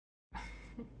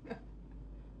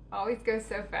Always goes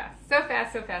so fast. So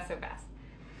fast, so fast, so fast.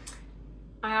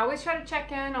 I always try to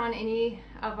check in on any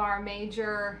of our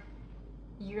major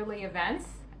yearly events,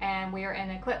 and we are in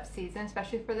eclipse season,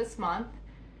 especially for this month.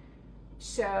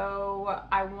 So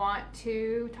I want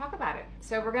to talk about it.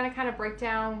 So we're going to kind of break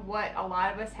down what a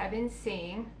lot of us have been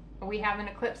seeing. We have an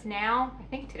eclipse now, I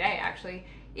think today actually,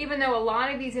 even though a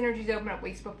lot of these energies open up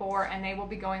weeks before and they will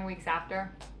be going weeks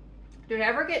after. Don't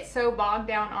ever get so bogged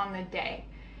down on the day.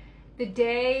 The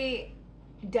day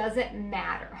doesn't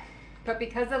matter. But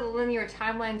because of the linear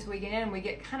timelines we get in, we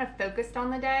get kind of focused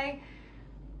on the day.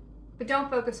 But don't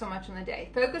focus so much on the day.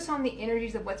 Focus on the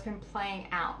energies of what's been playing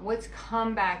out, what's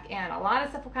come back in. A lot of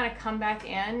stuff will kind of come back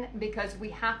in because we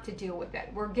have to deal with it.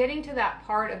 We're getting to that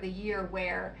part of the year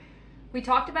where we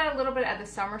talked about it a little bit at the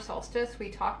summer solstice. We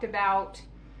talked about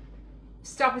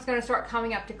stuff is going to start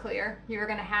coming up to clear. You're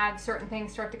going to have certain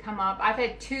things start to come up. I've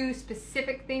had two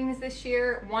specific themes this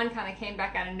year. One kind of came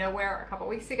back out of nowhere a couple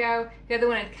weeks ago. The other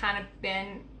one had kind of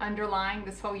been underlying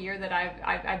this whole year that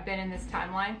I've been in this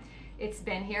timeline. It's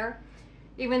been here.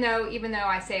 Even though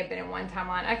I say I've been in one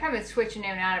timeline, I kind of switching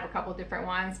in and out of a couple different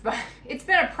ones, but it's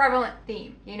been a prevalent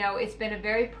theme. You know, it's been a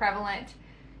very prevalent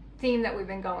theme that we've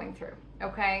been going through.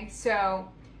 Okay, so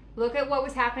look at what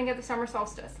was happening at the summer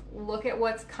solstice. Look at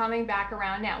what's coming back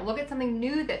around now. Look at something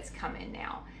new that's come in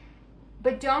now.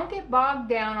 But don't get bogged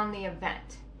down on the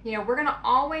event. You know, we're going to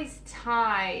always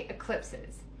tie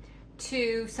eclipses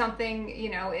to something, you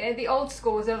know, the old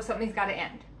school is, oh, something's got to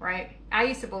end, right? I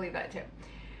used to believe that too.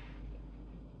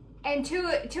 And to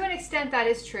an extent that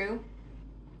is true.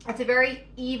 It's a very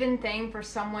even thing for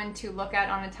someone to look at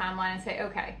on a timeline and say,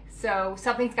 okay, so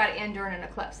something's got to end during an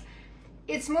eclipse.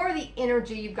 It's more the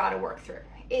energy you've got to work through.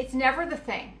 It's never the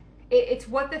thing. It's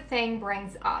what the thing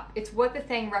brings up. It's what the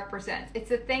thing represents. It's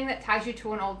the thing that ties you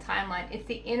to an old timeline. It's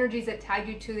the energies that tie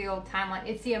you to the old timeline.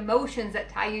 It's the emotions that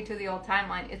tie you to the old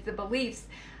timeline. It's the beliefs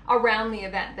around the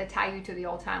event that tie you to the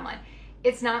old timeline.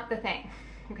 It's not the thing,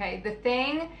 okay? The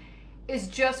thing is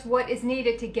just what is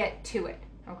needed to get to it,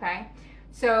 okay?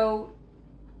 So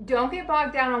don't get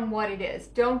bogged down on what it is.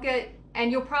 And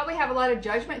you'll probably have a lot of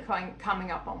judgment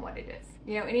coming up on what it is.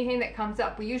 You know, anything that comes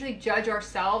up, we usually judge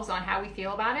ourselves on how we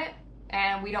feel about it,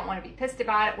 and we don't want to be pissed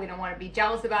about it, we don't want to be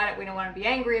jealous about it, we don't want to be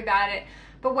angry about it.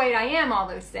 But wait, I am all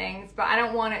those things, but I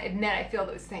don't want to admit I feel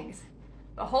those things.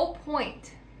 The whole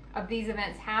point of these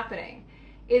events happening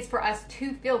is for us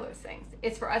to feel those things.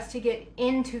 It's for us to get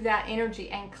into that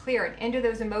energy and clear it, into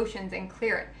those emotions and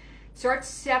clear it. Start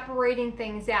separating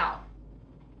things out.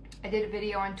 I did a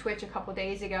video on Twitch a couple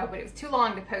days ago, but it was too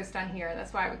long to post on here.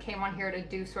 That's why I came on here to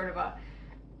do sort of a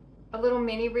little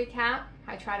mini recap.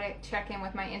 I try to check in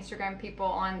with my Instagram people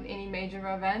on any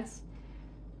major events.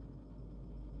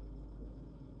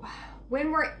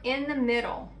 When we're in the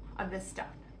middle of this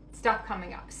stuff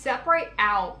coming up, separate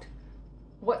out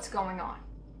what's going on.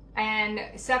 And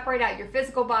separate out your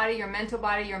physical body, your mental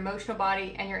body, your emotional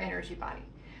body, and your energy body.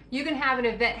 You can have an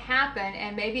event happen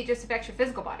and maybe it just affects your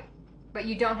physical body, but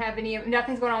you don't have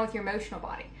nothing's going on with your emotional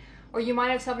body. Or you might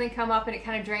have something come up and it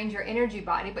kind of drains your energy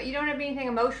body, but you don't have anything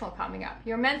emotional coming up.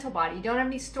 Your mental body, you don't have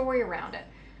any story around it.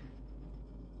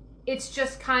 It's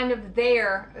just kind of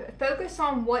there. Focus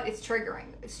on what it's triggering.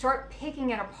 Start picking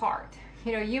it apart.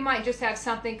 You know, you might just have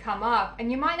something come up and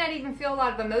you might not even feel a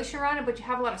lot of emotion around it, but you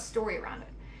have a lot of story around it.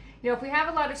 You know, if we have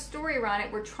a lot of story around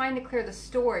it, we're trying to clear the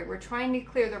story. We're trying to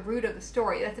clear the root of the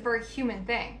story. That's a very human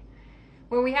thing.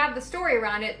 When we have the story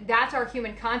around it, that's our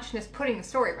human consciousness putting the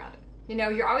story around it. You know,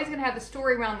 you're always going to have the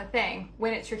story around the thing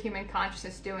when it's your human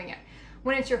consciousness doing it.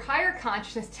 When it's your higher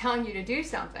consciousness telling you to do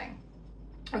something,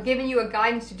 or giving you a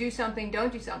guidance to do something,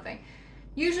 don't do something,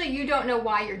 usually you don't know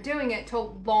why you're doing it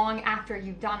till long after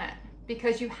you've done it.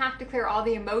 Because you have to clear all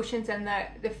the emotions and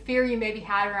the fear you maybe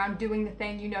had around doing the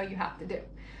thing you know you have to do.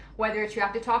 Whether it's you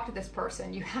have to talk to this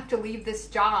person, you have to leave this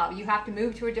job, you have to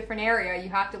move to a different area, you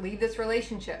have to leave this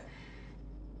relationship.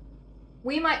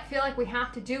 We might feel like we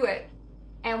have to do it,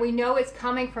 and we know it's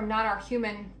coming from not our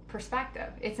human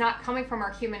perspective. It's not coming from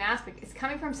our human aspect. It's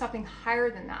coming from something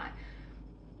higher than that.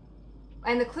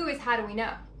 And the clue is, how do we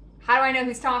know? How do I know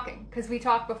who's talking? Because we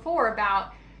talked before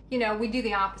about, you know, we do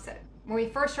the opposite. When we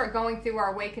first start going through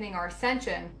our awakening, our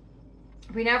ascension,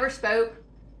 if we never spoke,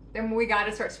 then we got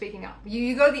to start speaking up.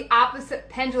 You go the opposite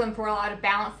pendulum for a lot to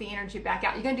balance the energy back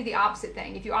out. You're going to do the opposite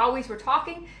thing. If you always were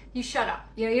talking, you shut up.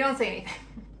 You know, you don't say anything.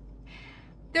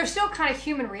 There's still kind of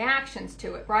human reactions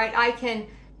to it, right? I can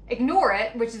ignore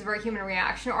it, which is a very human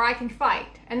reaction, or I can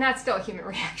fight, and that's still a human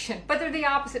reaction. But they're the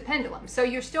opposite pendulum. So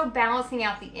you're still balancing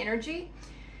out the energy,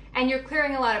 and you're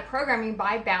clearing a lot of programming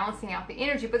by balancing out the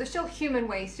energy, but there's still human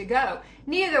ways to go.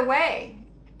 Neither way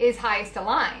is highest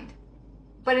aligned.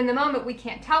 But in the moment, we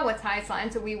can't tell what's highest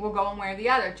line, so we will go one way or the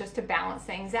other just to balance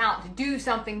things out, to do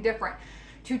something different,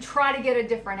 to try to get a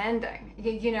different ending,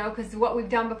 you know, because what we've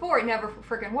done before, it never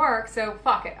freaking worked, so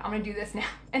fuck it, I'm going to do this now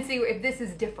and see if this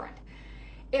is different.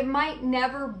 It might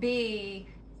never be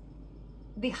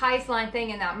the highest line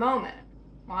thing in that moment.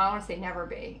 Well, I don't want to say never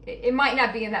be. It might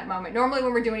not be in that moment. Normally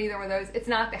when we're doing either one of those, it's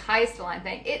not the highest aligned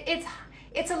thing.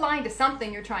 It's aligned to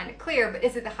something you're trying to clear, but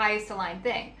is it the highest aligned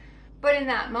thing? But in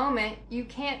that moment, you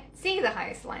can't see the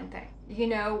highest aligned thing. You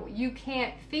know, you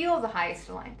can't feel the highest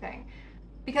aligned thing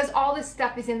because all this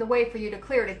stuff is in the way for you to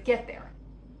clear to get there.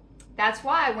 That's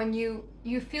why when you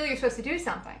feel you're supposed to do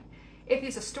something, if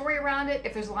there's a story around it,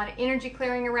 if there's a lot of energy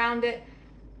clearing around it,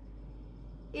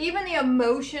 even the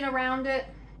emotion around it,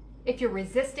 if you're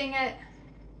resisting it,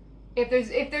 if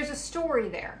there's a story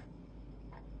there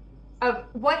of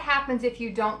what happens if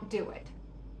you don't do it,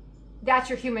 that's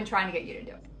your human trying to get you to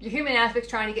do it. Your human aspect's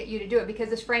trying to get you to do it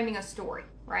because it's framing a story,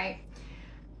 right?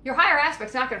 Your higher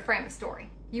aspect's not going to frame a story.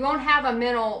 You won't have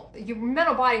your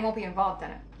mental body won't be involved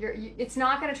in it. It's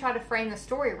not going to try to frame the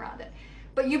story around it.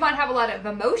 But you might have a lot of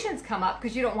emotions come up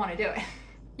because you don't want to do it.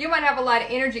 You might have a lot of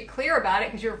energy clear about it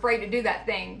because you're afraid to do that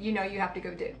thing you know you have to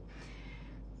go do.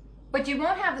 But you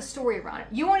won't have the story around it.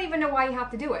 You won't even know why you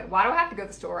have to do it. Why do I have to go to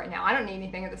the store right now? I don't need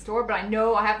anything at the store, but I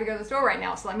know I have to go to the store right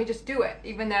now, so let me just do it.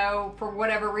 Even though, for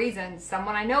whatever reason,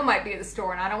 someone I know might be at the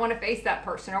store and I don't want to face that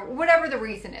person, or whatever the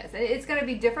reason is. It's going to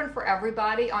be different for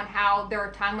everybody on how their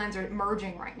timelines are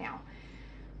merging right now.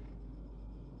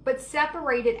 But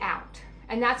separate it out.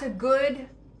 And that's a good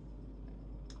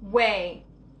way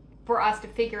for us to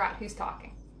figure out who's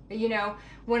talking. You know,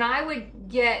 when I would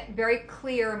get very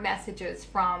clear messages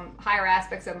from higher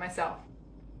aspects of myself,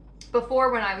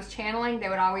 before when I was channeling, they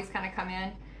would always kind of come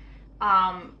in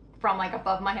from like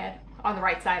above my head, on the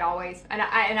right side always. And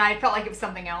I felt like it was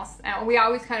something else. And we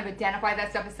always kind of identify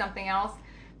that stuff as something else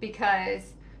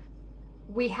because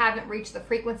we haven't reached the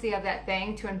frequency of that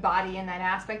thing to embody in that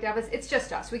aspect of us. It's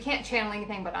just us. We can't channel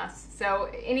anything but us. So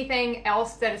anything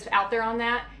else that is out there on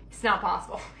that, it's not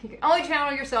possible. You can only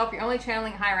channel yourself. You're only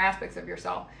channeling higher aspects of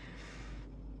yourself.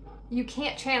 You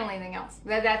can't channel anything else.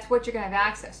 That's what you're going to have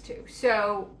access to.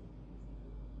 So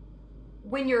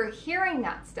when you're hearing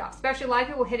that stuff, especially a lot of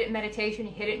people hit it in meditation,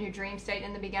 you hit it in your dream state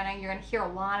in the beginning, you're going to hear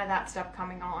a lot of that stuff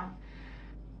coming on.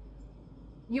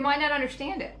 You might not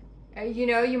understand it. You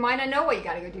know, you might not know why you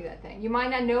got to go do that thing. You might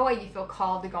not know why you feel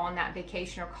called to go on that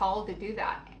vacation or called to do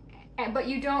that. But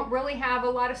you don't really have a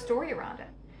lot of story around it.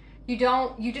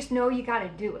 You just know you got to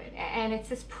do it. And it's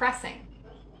just pressing.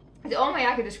 The only way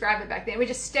I could describe it back then, it would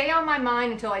just stay on my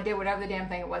mind until I did whatever the damn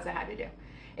thing it was I had to do.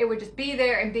 It would just be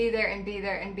there and be there and be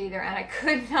there and be there. And I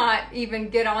could not even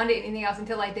get on to anything else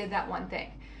until I did that one thing.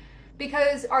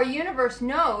 Because our universe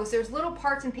knows there's little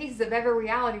parts and pieces of every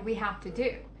reality we have to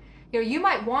do. You know, you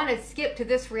might want to skip to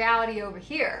this reality over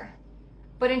here,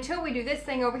 but until we do this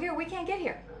thing over here, we can't get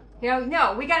here. You know,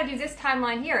 no, we got to do this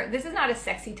timeline here. This is not a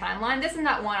sexy timeline. This is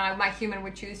not one my human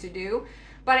would choose to do.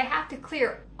 But I have to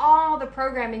clear all the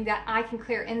programming that I can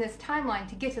clear in this timeline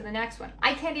to get to the next one.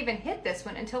 I can't even hit this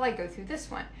one until I go through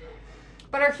this one.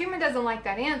 But our human doesn't like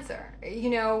that answer,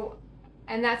 you know,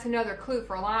 and that's another clue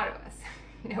for a lot of us.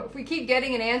 You know, if we keep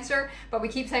getting an answer, but we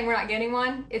keep saying we're not getting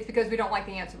one, it's because we don't like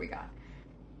the answer we got.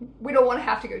 We don't want to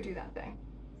have to go do that thing.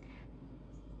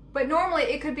 But normally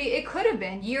it could have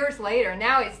been years later.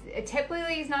 Now it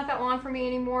typically is not that long for me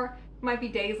anymore. It might be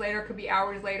days later, it could be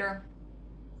hours later,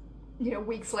 you know,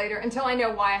 weeks later, until I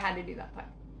know why I had to do that thing.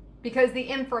 Because the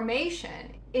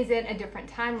information is in a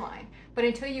different timeline. But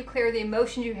until you clear the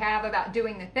emotions you have about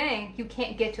doing the thing, you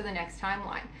can't get to the next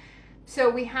timeline. So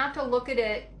we have to look at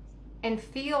it and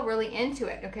feel really into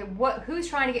it. Okay, who's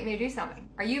trying to get me to do something?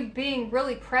 Are you being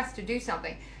really pressed to do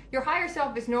something? Your higher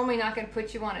self is normally not going to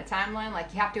put you on a timeline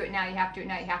like you have to do it now, you have to do it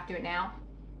now, you have to do it now.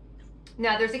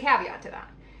 Now, there's a caveat to that.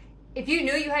 If you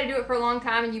knew you had to do it for a long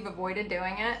time and you've avoided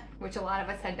doing it, which a lot of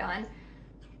us had done,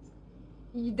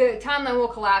 the timeline will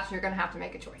collapse and you're going to have to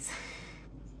make a choice.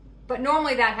 But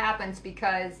normally that happens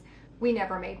because we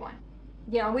never made one.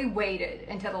 You know, we waited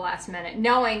until the last minute,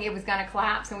 knowing it was going to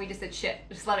collapse, and we just said, "Shit,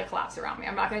 just let it collapse around me.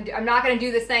 I'm not going to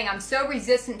do this thing. I'm so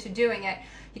resistant to doing it.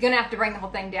 You're going to have to bring the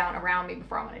whole thing down around me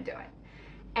before I'm going to do it."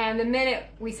 And the minute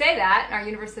we say that, our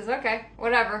universe says, "Okay,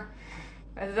 whatever.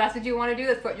 If that's what you want to do,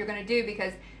 that's what you're going to do,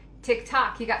 because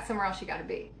tick-tock, you got somewhere else you got to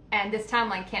be, and this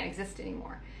timeline can't exist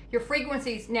anymore. Your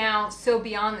frequency's now so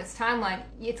beyond this timeline,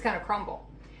 it's going to crumble."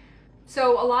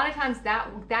 So a lot of times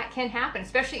that can happen,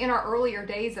 especially in our earlier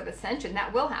days of ascension.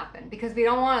 That will happen because we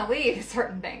don't want to leave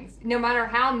certain things. No matter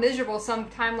how miserable some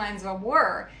timelines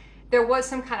were, there was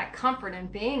some kind of comfort in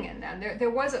being in them. There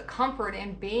was a comfort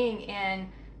in being in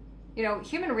You know,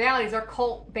 human realities are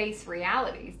cult-based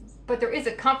realities, but there is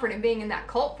a comfort in being in that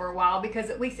cult for a while because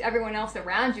at least everyone else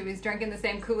around you is drinking the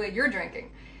same Kool-Aid you're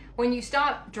drinking. When you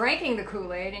stop drinking the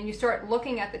Kool-Aid and you start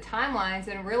looking at the timelines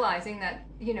and realizing that,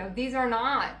 you know, these are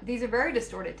very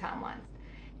distorted timelines.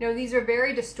 You know, these are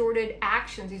very distorted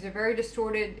actions. These are very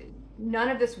distorted, none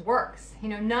of this works. You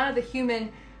know, none of the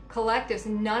human collectives,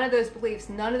 none of those beliefs,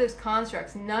 none of those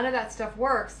constructs, none of that stuff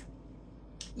works.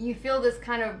 You feel this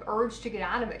kind of urge to get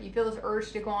out of it. You feel this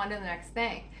urge to go on to the next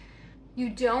thing. You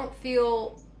don't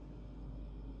feel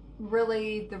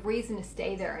really the reason to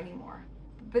stay there anymore.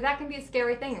 But that can be a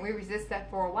scary thing, and we resist that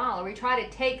for a while. Or we try to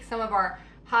take some of our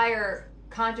higher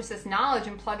consciousness knowledge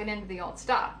and plug it into the old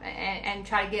stuff and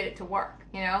try to get it to work.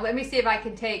 You know, let me see if I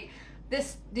can take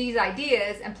these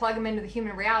ideas and plug them into the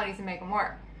human realities and make them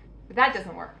work. But that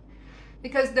doesn't work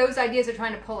because those ideas are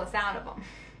trying to pull us out of them.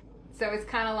 So it's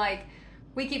kind of like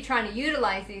we keep trying to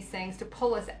utilize these things to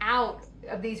pull us out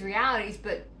of these realities,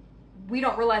 but we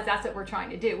don't realize that's what we're trying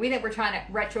to do. We think we're trying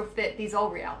to retrofit these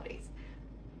old realities.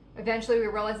 Eventually we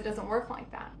realize it doesn't work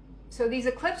like that. So these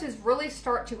eclipses really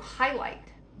start to highlight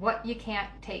what you can't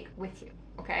take with you,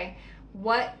 okay?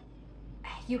 What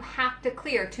you have to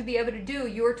clear to be able to do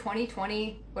your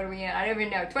 2020, what are we in? I don't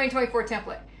even know, 2024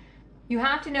 template. You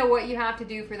have to know what you have to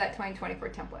do for that 2024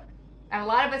 template. And a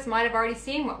lot of us might have already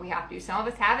seen what we have to do. Some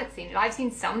of us haven't seen it. I've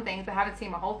seen some things, but haven't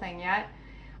seen the whole thing yet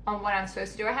on what I'm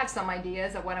supposed to do. I have some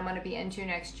ideas of what I'm going to be into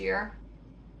next year.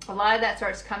 A lot of that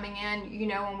starts coming in, you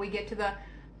know, when we get to the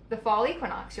fall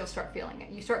equinox, you'll start feeling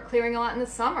it. You start clearing a lot in the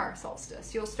summer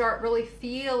solstice. You'll start really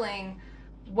feeling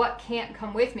what can't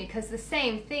come with me because the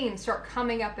same themes start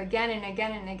coming up again and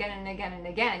again and again and again and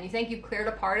again. You think you've cleared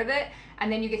a part of it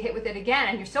and then you get hit with it again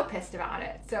and you're still pissed about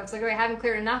it. So it's like, okay, I haven't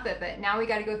cleared enough of it. Now we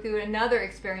got to go through another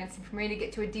experience for me to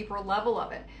get to a deeper level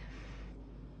of it.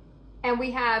 And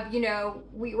we have, you know,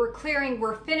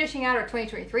 we're finishing out our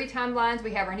 2023 timelines.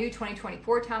 We have our new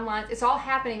 2024 timelines. It's all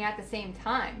happening at the same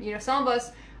time. You know, some of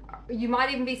us, you might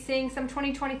even be seeing some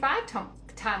 2025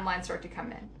 timelines start to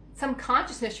come in. Some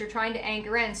consciousness you're trying to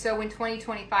anchor in. So when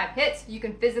 2025 hits, you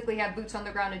can physically have boots on the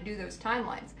ground and do those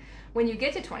timelines. When you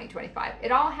get to 2025,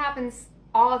 it all happens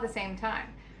all at the same time.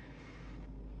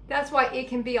 That's why it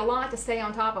can be a lot to stay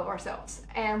on top of ourselves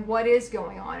and what is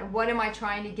going on and what am I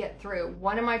trying to get through?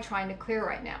 What am I trying to clear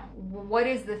right now? What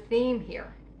is the theme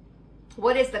here?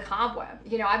 What is the cobweb?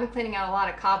 You know, I've been cleaning out a lot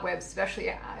of cobwebs,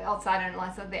 especially outside and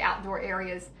lots of the outdoor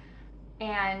areas.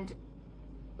 And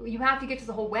you have to get to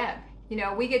the whole web. You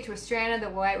know, we get to a strand of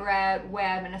the web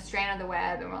and a strand of the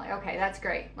web and we're like, okay, that's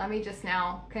great. Let me just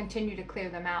now continue to clear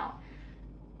them out.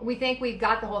 We think we've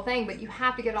got the whole thing, but you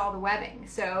have to get all the webbing.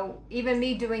 So even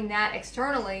me doing that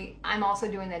externally, I'm also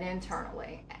doing that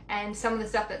internally. And some of the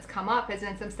stuff that's come up has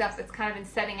been some stuff that's kind of been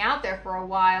setting out there for a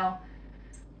while,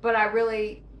 but I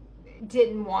really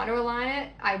didn't want to align it.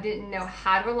 I didn't know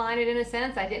how to align it in a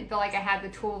sense. I didn't feel like I had the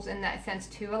tools in that sense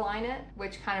to align it,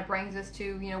 which kind of brings us to,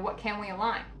 you know, what can we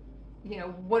align? You know,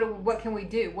 what can we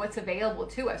do? What's available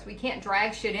to us? We can't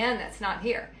drag shit in that's not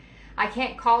here. I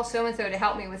can't call so-and-so to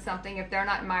help me with something if they're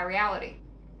not in my reality.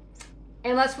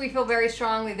 Unless we feel very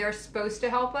strongly they're supposed to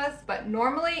help us, but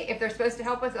normally if they're supposed to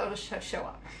help us, they'll just show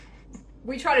up.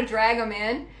 We try to drag them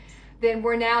in, then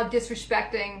we're now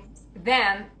disrespecting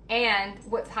them and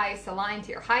what's highest aligned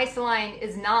here. Highest aligned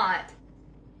is not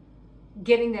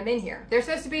getting them in here. They're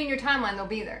supposed to be in your timeline, they'll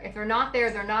be there. If they're not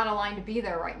there, they're not aligned to be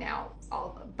there right now.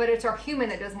 But it's our human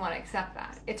that doesn't want to accept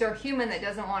that. It's our human that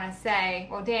doesn't want to say,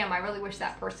 well, damn, I really wish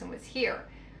that person was here.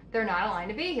 They're not aligned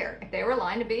to be here. If they were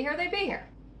aligned to be here, they'd be here.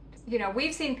 You know,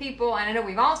 we've seen people, and I know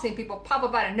we've all seen people pop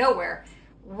up out of nowhere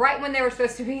right when they were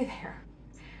supposed to be there.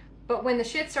 But when the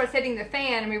shit starts hitting the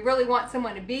fan and we really want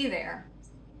someone to be there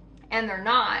and they're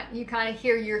not, you kind of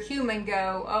hear your human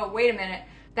go, oh, wait a minute,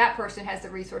 that person has the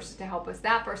resources to help us.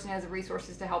 That person has the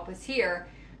resources to help us here.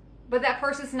 But that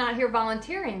person's not here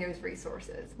volunteering those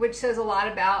resources, which says a lot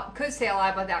about, could say a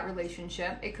lot about that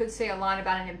relationship. It could say a lot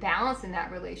about an imbalance in that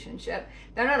relationship.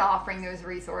 They're not offering those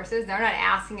resources. They're not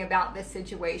asking about this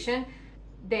situation.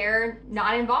 They're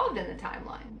not involved in the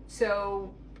timeline.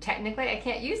 So technically I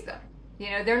can't use them.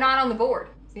 You know, they're not on the board.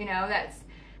 You know, that's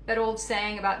that old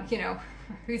saying about, you know,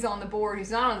 who's on the board,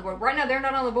 who's not on the board. Right now they're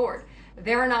not on the board.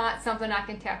 They're not something I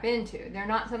can tap into. They're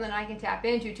not something I can tap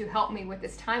into to help me with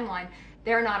this timeline.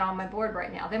 They're not on my board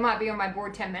right now. They might be on my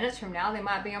board 10 minutes from now. They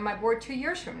might be on my board 2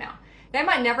 years from now. They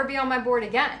might never be on my board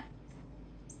again.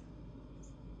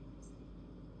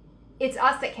 It's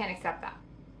us that can't accept that.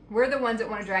 We're the ones that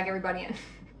want to drag everybody in.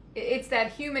 It's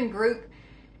that human group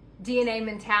DNA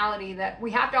mentality that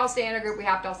we have to all stay in a group, we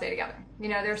have to all stay together. You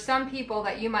know, there's some people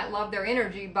that you might love their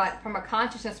energy, but from a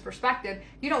consciousness perspective,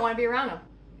 you don't want to be around them.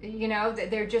 You know,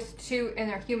 they're just too, in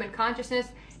their human consciousness,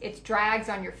 it drags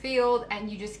on your field, and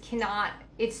you just cannot,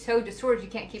 it's so distorted you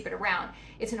can't keep it around.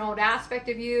 It's an old aspect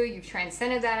of you, you've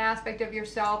transcended that aspect of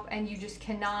yourself, and you just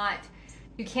cannot,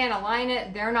 you can't align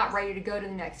it. They're not ready to go to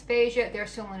the next phase yet. They're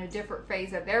still in a different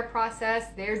phase of their process.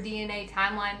 Their DNA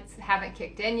timelines haven't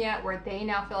kicked in yet, where they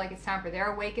now feel like it's time for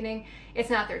their awakening. It's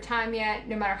not their time yet.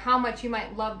 No matter how much you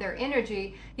might love their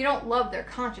energy, you don't love their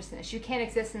consciousness. You can't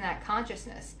exist in that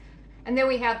consciousness. And then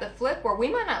we have the flip, where we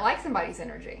might not like somebody's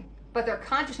energy, but their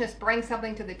consciousness brings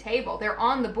something to the table. They're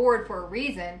on the board for a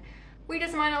reason. We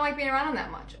just might not like being around them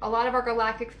that much. A lot of our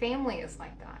galactic family is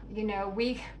like that. You know,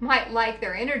 we might like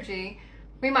their energy.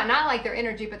 We might not like their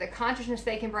energy, but the consciousness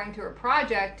they can bring to a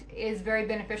project is very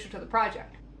beneficial to the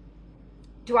project.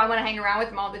 Do I want to hang around with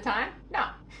them all the time? No.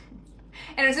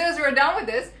 And as soon as we're done with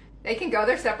this, they can go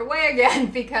their separate way again,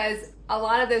 because a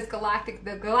lot of those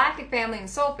the galactic family and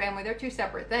soul family, they're two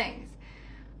separate things.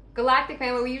 Galactic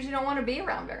family, we usually don't want to be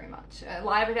around very much. A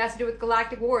lot of it has to do with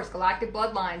galactic wars, galactic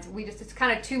bloodlines. It's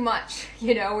kind of too much.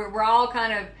 You know, we're all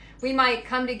kind of, we might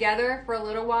come together for a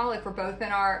little while if we're both in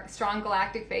our strong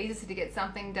galactic phases to get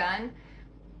something done.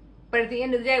 But at the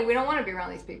end of the day, we don't want to be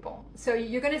around these people. So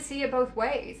you're going to see it both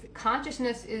ways.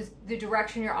 Consciousness is the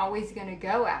direction you're always going to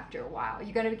go after a while.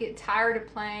 You're going to get tired of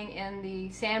playing in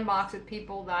the sandbox with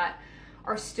people that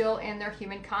are still in their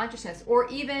human consciousness, or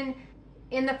even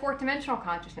in the fourth dimensional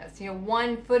consciousness. You know,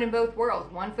 1 foot in both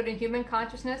worlds, 1 foot in human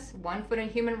consciousness, 1 foot in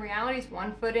human realities,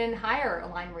 1 foot in higher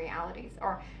aligned realities,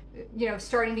 or, you know,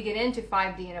 starting to get into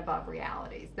 5D and above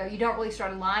realities. Though you don't really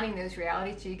start aligning those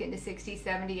realities till you get into 60,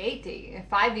 70, 8D. And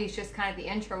 5D is just kind of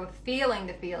the intro of feeling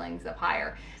the feelings of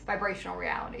higher vibrational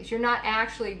realities. You're not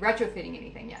actually retrofitting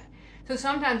anything yet. So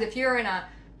sometimes if you're in a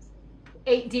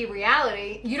 8D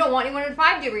reality, you don't want anyone in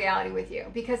 5D reality with you,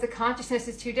 because the consciousness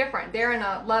is too different. They're in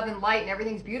a love and light and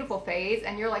everything's beautiful phase,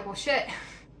 and you're like, well, shit,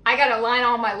 I got to align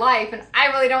all my life, and I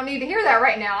really don't need to hear that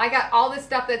right now. I got all this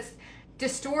stuff that's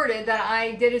distorted that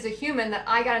I did as a human that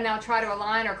I got to now try to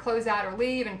align or close out or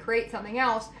leave and create something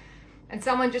else. And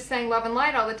someone just saying love and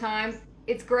light all the time,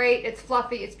 it's great, it's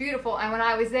fluffy, it's beautiful. And when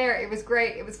I was there, it was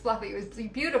great, it was fluffy, it was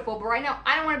beautiful. But right now,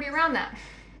 I don't want to be around that.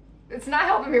 It's not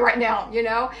helping me right now, you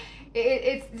know?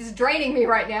 It's just draining me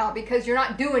right now, because you're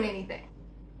not doing anything.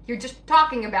 You're just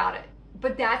talking about it.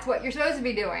 But that's what you're supposed to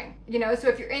be doing, you know? So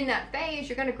if you're in that phase,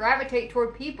 you're going to gravitate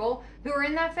toward people who are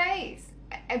in that phase,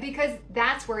 because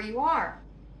that's where you are.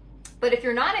 But if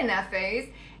you're not in that phase,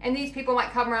 and these people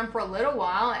might come around for a little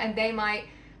while, and they might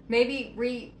maybe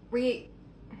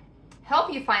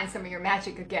help you find some of your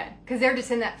magic again, because they're just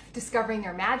in that discovering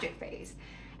their magic phase.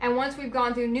 And once we've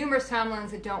gone through numerous timelines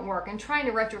that don't work, and trying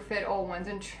to retrofit old ones,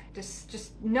 and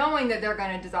just knowing that they're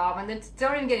going to dissolve, and then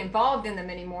don't even get involved in them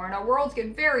anymore, and our worlds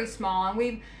get very small, and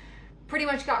we've pretty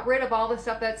much got rid of all the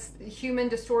stuff that's human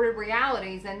distorted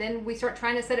realities, and then we start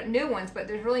trying to set up new ones, but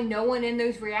there's really no one in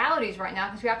those realities right now,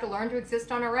 because we have to learn to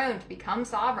exist on our own, to become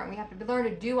sovereign. We have to learn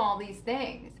to do all these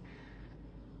things.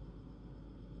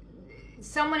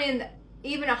 Someone in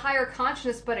even a higher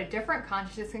consciousness, but a different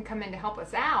consciousness, can come in to help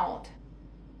us out.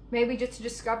 Maybe just to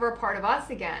discover a part of us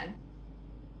again.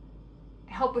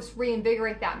 Help us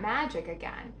reinvigorate that magic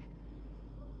again.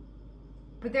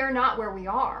 But they're not where we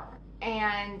are.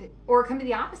 Or it can be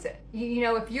the opposite. You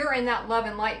know, if you're in that love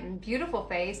and light and beautiful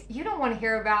phase, you don't want to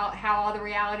hear about how all the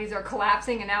realities are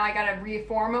collapsing and now I got to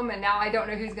reform them and now I don't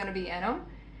know who's going to be in them.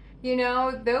 You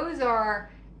know, those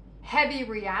are heavy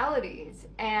realities,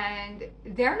 and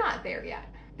they're not there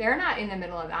yet. They're not in the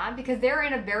middle of that, because they're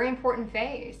in a very important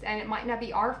phase, and it might not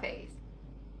be our phase.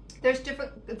 There's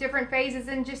different phases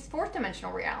in just fourth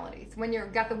dimensional realities. When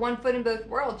you've got the 1 foot in both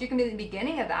worlds, you can be at the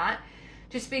beginning of that,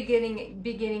 just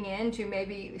beginning into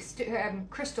maybe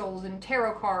crystals and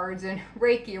tarot cards and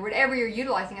Reiki or whatever you're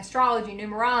utilizing, astrology,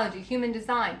 numerology, human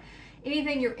design,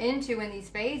 anything you're into in these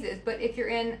phases. But if you're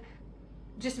in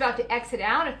just about to exit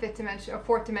out of fifth dimension or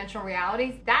fourth dimensional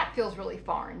realities, that feels really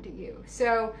foreign to you.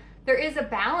 So there is a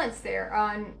balance there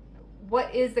on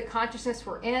what is the consciousness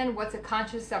we're in, what's the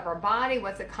consciousness of our body,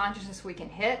 what's the consciousness we can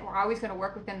hit. We're always going to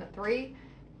work within the 3.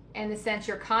 In the sense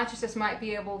your consciousness might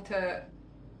be able to,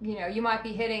 you know, you might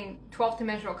be hitting 12th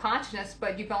dimensional consciousness,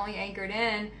 but you've only anchored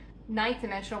in 9th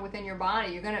dimensional within your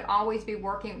body. You're going to always be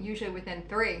working usually within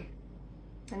 3,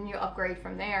 and you upgrade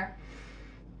from there.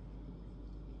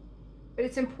 But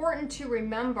it's important to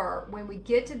remember when we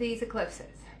get to these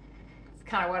eclipses, it's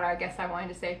kind of what I guess I wanted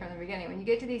to say from the beginning, when you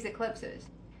get to these eclipses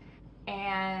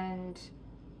and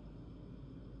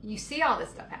you see all this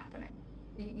stuff happening,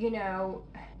 you know,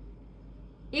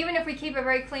 Even if we keep a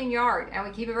very clean yard and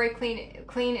we keep it very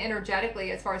clean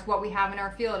energetically as far as what we have in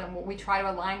our field and what we try to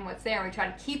align what's there, and we try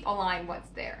to keep aligned what's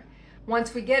there.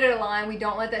 Once we get it aligned, we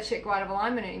don't let that shit go out of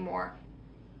alignment anymore.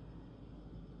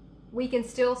 We can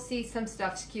still see some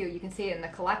stuff skew. You can see it in the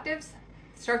collectives.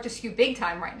 Start to skew big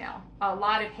time right now. A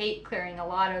lot of hate clearing, a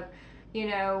lot of, you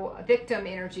know, victim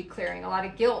energy clearing, a lot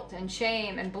of guilt and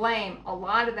shame and blame. A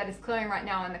lot of that is clearing right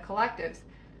now in the collectives.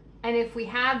 And if we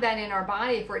have that in our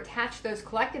body, if we're attached to those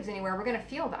collectives anywhere, we're going to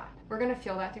feel that. We're going to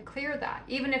feel that to clear that.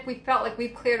 Even if we felt like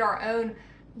we've cleared our own,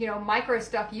 you know, micro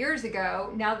stuff years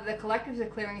ago, now that the collectives are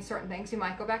clearing certain things, we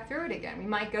might go back through it again. We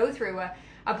might go through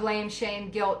a blame, shame,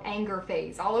 guilt, anger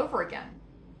phase all over again.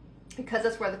 Because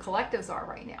that's where the collectives are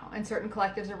right now. And certain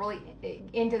collectives are really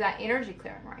into that energy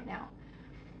clearing right now.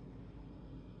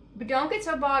 But don't get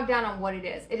so bogged down on what it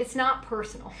is. It's not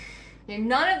personal.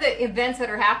 None of the events that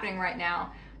are happening right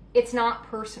now, it's not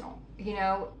personal. You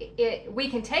know, we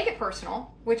can take it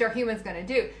personal, which are humans going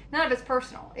to do. None of it's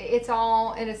personal. It's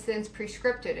all, in a sense,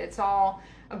 prescripted. It's all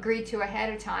agreed to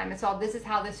ahead of time. It's all, this is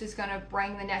how this is going to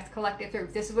bring the next collective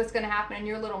through. This is what's going to happen in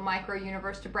your little micro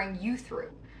universe to bring you through.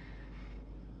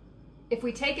 If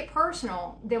we take it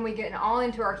personal, then we get all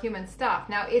into our human stuff.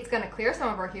 Now, it's going to clear some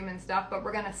of our human stuff, but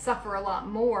we're going to suffer a lot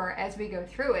more as we go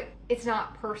through it. It's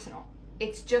not personal.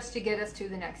 It's just to get us to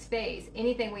the next phase.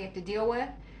 Anything we have to deal with.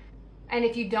 And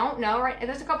if you don't know, right,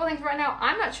 there's a couple things right now.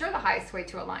 I'm not sure the highest way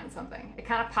to align something. It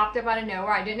kind of popped up out of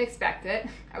nowhere. I didn't expect it.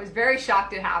 I was very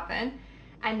shocked it happened.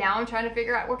 And now I'm trying to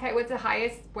figure out, okay, what's the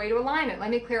highest way to align it? Let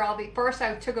me clear all the, first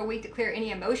I took a week to clear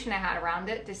any emotion I had around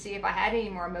it to see if I had any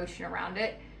more emotion around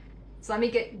it. So let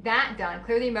me get that done.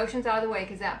 Clear the emotions out of the way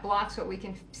because that blocks what we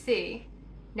can see.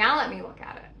 Now let me look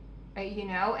at it, you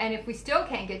know, and if we still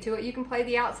can't get to it, you can play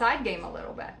the outside game a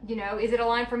little bit. You know, is it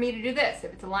aligned for me to do this?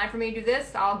 If it's aligned for me to do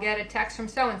this, I'll get a text from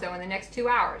so-and-so in the next 2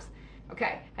 hours.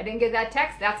 Okay, I didn't get that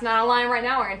text. That's not aligned right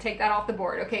now. We're going to take that off the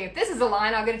board. Okay, if this is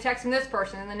aligned, I'll get a text from this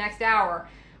person in the next hour.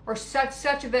 Or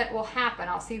such event will happen.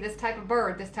 I'll see this type of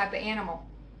bird, this type of animal.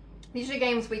 These are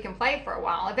games we can play for a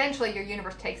while. Eventually, your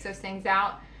universe takes those things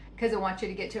out because it wants you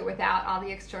to get to it without all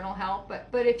the external help.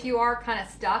 But if you are kind of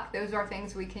stuck, those are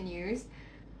things we can use.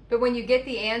 But when you get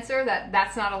the answer that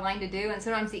that's not aligned to do, and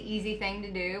sometimes the easy thing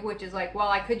to do, which is like, well,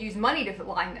 I could use money to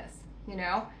align this, you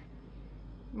know,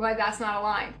 well, that's not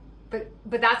aligned. But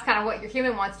that's kind of what your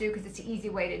human wants to do because it's the easy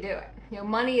way to do it. You know,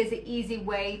 money is the easy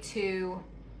way to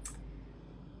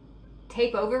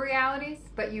take over realities,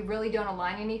 but you really don't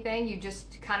align anything. You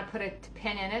just kind of put a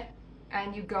pin in it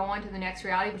and you go on to the next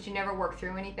reality, but you never work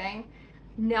through anything.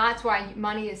 That's why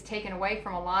money is taken away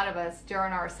from a lot of us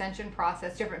during our ascension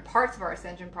process, different parts of our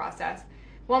ascension process.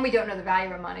 One, we don't know the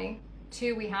value of money.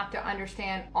 Two, we have to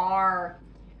understand what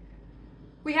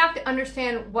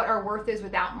our worth is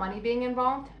without money being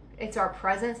involved. It's our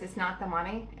presence, it's not the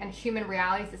money. And human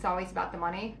realities, it's always about the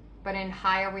money. But in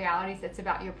higher realities, it's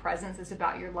about your presence, it's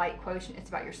about your light quotient, it's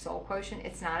about your soul quotient,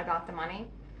 it's not about the money.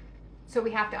 So we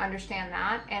have to understand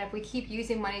that. And if we keep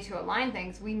using money to align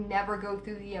things, we never go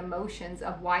through the emotions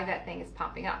of why that thing is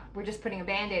popping up. We're just putting a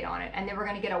Band-Aid on it. And then we're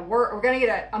going to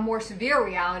get a more severe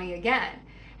reality again.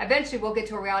 Eventually, we'll get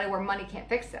to a reality where money can't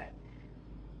fix it.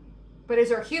 But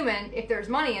as our human, if there's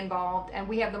money involved and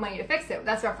we have the money to fix it,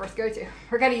 that's our first go-to.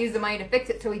 We're going to use the money to fix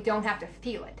it so we don't have to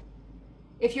feel it.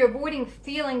 If you're avoiding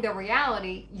feeling the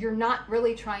reality, you're not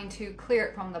really trying to clear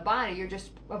it from the body. You're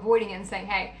just avoiding it and saying,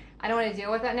 hey, I don't want to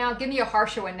deal with that now. Give me a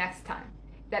harsher one next time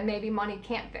that maybe money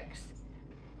can't fix.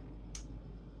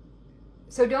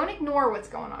 So don't ignore what's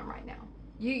going on right now.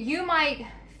 You might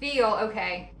feel,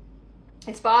 okay,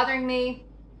 it's bothering me.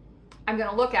 I'm going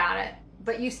to look at it,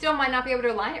 but you still might not be able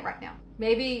to align it right now.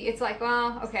 Maybe it's like,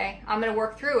 well, okay, I'm going to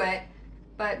work through it,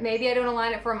 but maybe I don't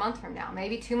align it for a month from now.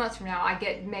 Maybe 2 months from now,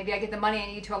 maybe I get the money I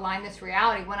need to align this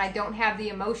reality when I don't have the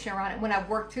emotion around it, when I've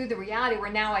worked through the reality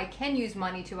where now I can use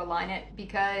money to align it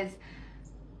because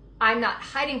I'm not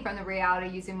hiding from the reality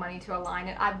using money to align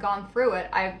it. I've gone through it.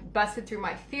 I've busted through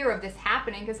my fear of this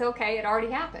happening because, okay, it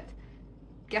already happened.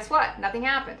 Guess what? Nothing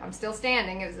happened. I'm still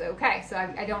standing. It was okay. So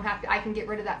I don't have to, I can get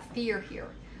rid of that fear here.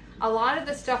 A lot of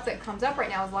the stuff that comes up right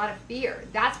now is a lot of fear.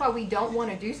 That's why we don't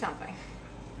want to do something.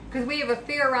 Because we have a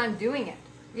fear around doing it.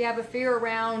 We have a fear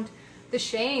around the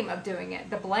shame of doing it,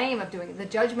 the blame of doing it, the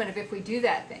judgment of if we do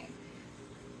that thing.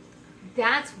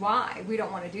 That's why we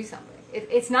don't want to do something.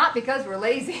 It's not because we're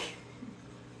lazy.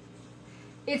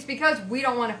 It's because we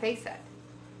don't want to face it.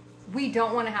 We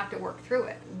don't want to have to work through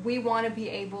it. We want to be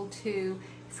able to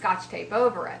scotch tape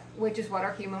over it, which is what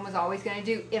our human was always going to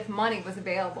do if money was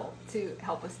available to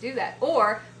help us do that.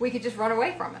 Or we could just run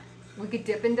away from it. We could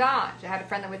dip and dodge. I had a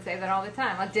friend that would say that all the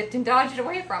time. I dipped and dodged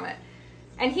away from it.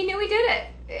 And he knew he did it,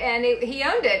 and he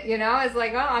owned it, you know. It's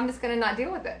like, oh, I'm just going to not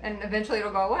deal with it, and eventually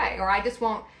it'll go away. Or I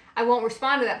won't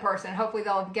respond to that person. Hopefully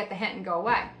they'll get the hint and go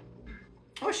away.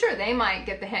 Well, sure, they might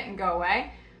get the hint and go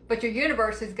away, but your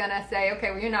universe is going to say,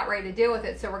 okay, well, you're not ready to deal with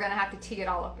it, so we're going to have to tee it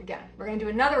all up again. We're going to do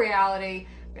another reality.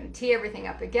 We're going to tee everything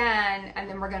up again, and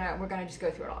then we're gonna just go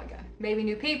through it all again. Maybe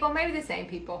new people, maybe the same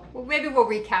people. Well, maybe we'll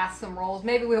recast some roles.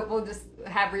 Maybe we'll just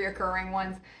have reoccurring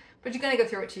ones, but you're going to go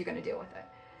through it, so you're going to deal with it.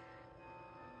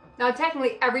 Now,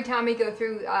 technically, every time we go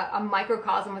through a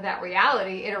microcosm of that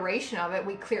reality, iteration of it,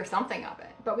 we clear something of it.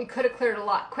 But we could have cleared it a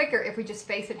lot quicker if we just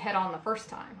face it head on the first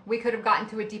time. We could have gotten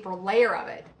to a deeper layer of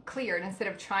it cleared instead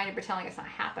of trying to pretend like it's not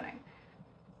happening.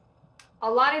 A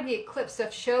lot of the eclipse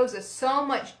stuff shows us so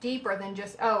much deeper than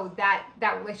just, oh, that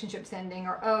relationship's ending,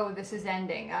 or oh, this is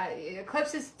ending.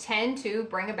 Eclipses tend to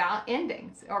bring about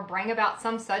endings or bring about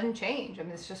some sudden change. I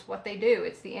mean, it's just what they do.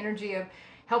 It's the energy of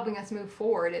helping us move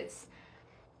forward.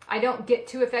 I don't get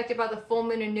too affected by the full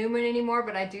moon and new moon anymore,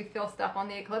 but I do feel stuff on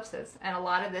the eclipses. And a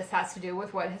lot of this has to do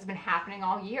with what has been happening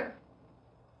all year.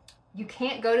 You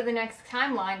can't go to the next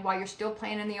timeline while you're still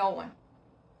playing in the old one.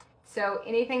 So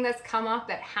anything that's come up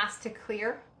that has to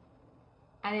clear,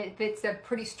 and if it's a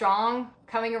pretty strong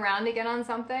coming around again on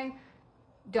something,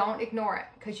 don't ignore it,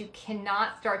 because you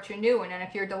cannot start your new one. And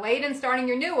if you're delayed in starting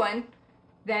your new one,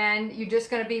 then you're just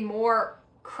going to be more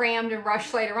crammed and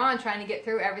rushed later on trying to get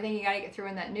through everything you got to get through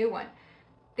in that new one.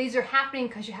 These are happening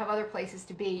because you have other places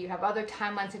to be. You have other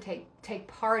timelines to take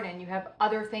part in. You have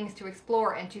other things to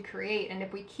explore and to create. And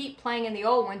if we keep playing in the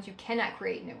old ones, you cannot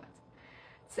create new ones.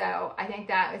 So I think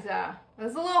that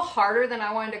was a little harder than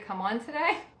I wanted to come on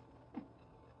today.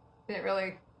 It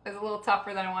was a little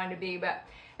tougher than I wanted to be, but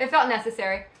it felt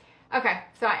necessary. Okay,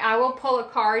 so I will pull a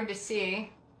card to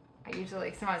see.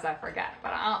 Sometimes I forget,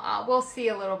 but we'll see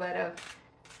a little bit of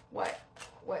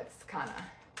what's kind of,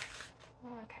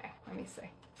 okay, let me see.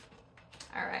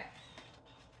 All right.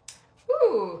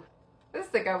 Ooh, this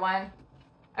is a good one.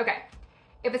 Okay.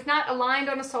 If it's not aligned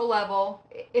on a soul level,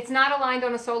 it's not aligned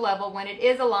on a soul level. When it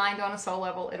is aligned on a soul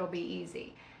level, it'll be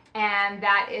easy. And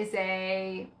that is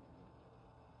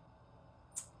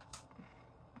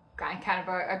kind of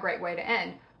a great way to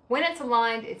end. When it's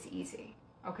aligned, it's easy.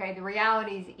 Okay, the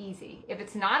reality is easy. If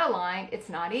it's not aligned, it's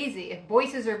not easy. If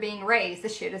voices are being raised, the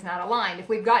shit is not aligned. If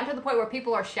we've gotten to the point where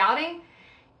people are shouting,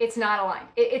 it's not aligned.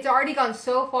 It's already gone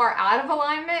so far out of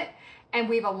alignment, and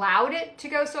we've allowed it to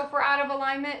go so far out of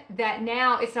alignment that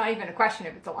now it's not even a question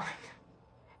if it's aligned.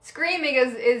 Screaming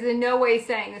is in no way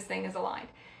saying this thing is aligned.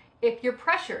 If you're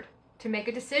pressured to make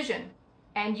a decision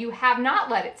and you have not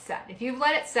let it set, if you've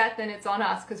let it set, then it's on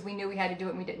us because we knew we had to do it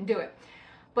and we didn't do it.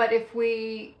 But if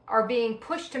we are being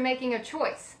pushed to making a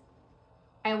choice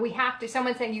and we have to,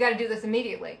 someone's saying, you got to do this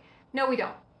immediately. No, we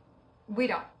don't. We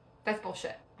don't. That's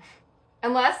bullshit.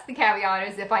 Unless the caveat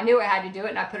is if I knew I had to do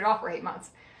it and I put it off for 8 months.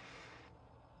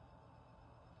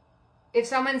 If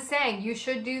someone's saying you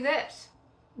should do this,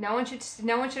 no one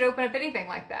should open up anything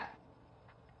like that.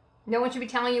 No one should be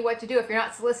telling you what to do. If you're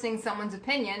not soliciting someone's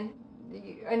opinion,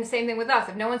 and the same thing with us.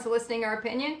 If no one's soliciting our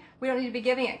opinion, we don't need to be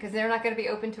giving it because they're not going to be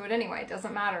open to it anyway. It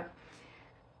doesn't matter.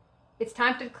 It's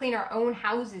time to clean our own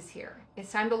houses here.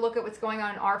 It's time to look at what's going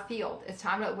on in our field. It's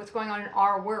time to look at what's going on in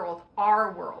our world.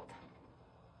 Our world.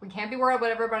 We can't be worried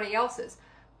about everybody else's.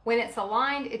 When it's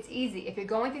aligned, it's easy. If you're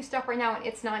going through stuff right now and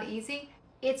it's not easy,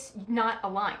 it's not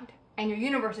aligned. And your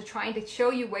universe is trying to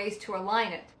show you ways to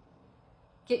align it.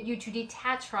 Get you to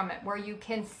detach from it, where you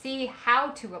can see how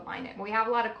to align it. We have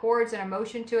a lot of cords and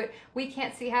emotion to it. We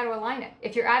can't see how to align it.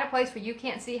 If you're at a place where you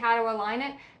can't see how to align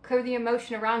it, clear the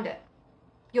emotion around it.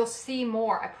 You'll see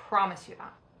more. I promise you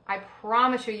that. I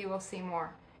promise you will see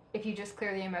more if you just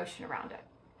clear the emotion around it.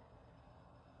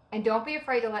 And don't be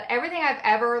afraid to let everything I've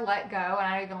ever let go, and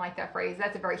I don't even like that phrase.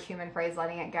 That's a very human phrase,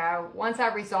 letting it go. Once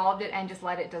I resolved it and just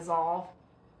let it dissolve,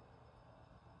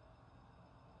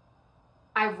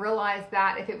 I realized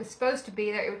that if it was supposed to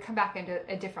be there, it would come back into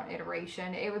a different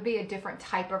iteration. It would be a different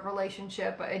type of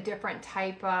relationship, a different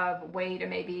type of way to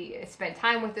maybe spend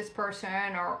time with this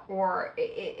person, or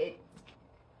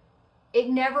it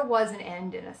never was an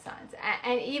end in a sense.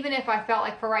 And even if I felt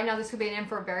like for right now, this could be an end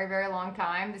for a very, very long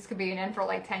time. This could be an end for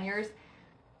like 10 years.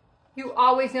 You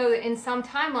always know that in some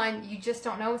timeline, you just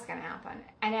don't know what's going to happen.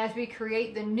 And as we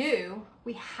create the new,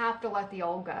 we have to let the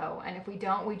old go. And if we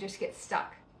don't, we just get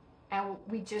stuck. And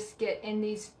we just get in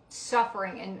these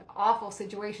suffering and awful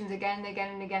situations again and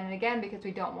again and again and again because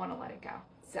we don't want to let it go.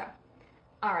 So,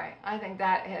 all right. I think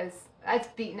that's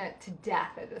beaten it to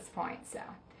death at this point. So,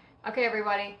 okay,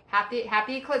 everybody.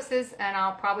 Happy eclipses, and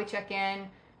I'll probably check in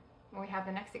when we have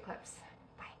the next eclipse.